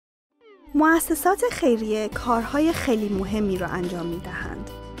مؤسسات خیریه کارهای خیلی مهمی را انجام می‌دهند.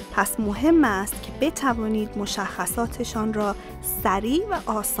 پس مهم است که بتوانید مشخصاتشان را سریع و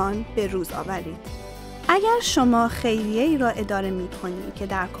آسان به روز آورید. اگر شما خیریه‌ای را اداره می‌کنید که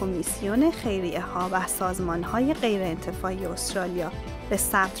در کمیسیون خیریه‌ها و سازمان‌های غیرانتفاعی استرالیا به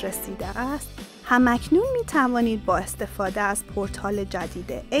ثبت رسیده است، همکنون می‌توانید با استفاده از پورتال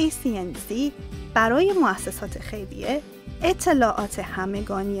جدید ACNC برای مؤسسات خیریه اطلاعات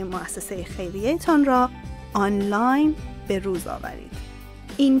همگانی مؤسسه خیریه‌تان را آنلاین به روز آورید.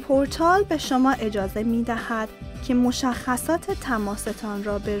 این پورتال به شما اجازه می‌دهد که مشخصات تماستان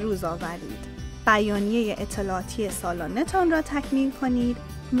را به روز آورید، بیانیه اطلاعاتی سالانه‌تان را تکمیل کنید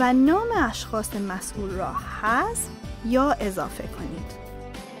و نام اشخاص مسئول را حذف یا اضافه کنید.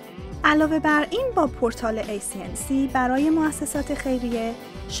 علاوه بر این با پورتال ACNC برای مؤسسات خیریه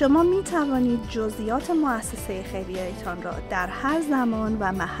شما می توانید جزئیات مؤسسه خیریه‌تان را در هر زمان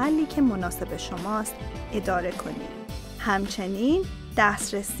و محلی که مناسب شماست اداره کنید. همچنین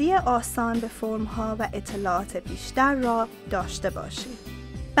دسترسی آسان به فرم‌ها و اطلاعات بیشتر را داشته باشید.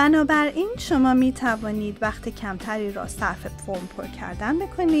 بنابراین شما می توانید وقت کمتری را صرف فرم پر کردن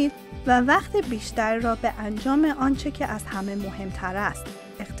بکنید و وقت بیشتری را به انجام آنچه که از همه مهمتر است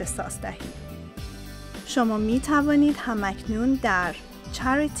اختصاص دهید. شما می توانید همکنون در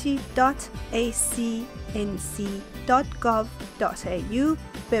charity.acnc.gov.au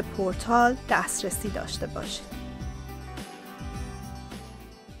به پورتال دسترسی داشته باشید.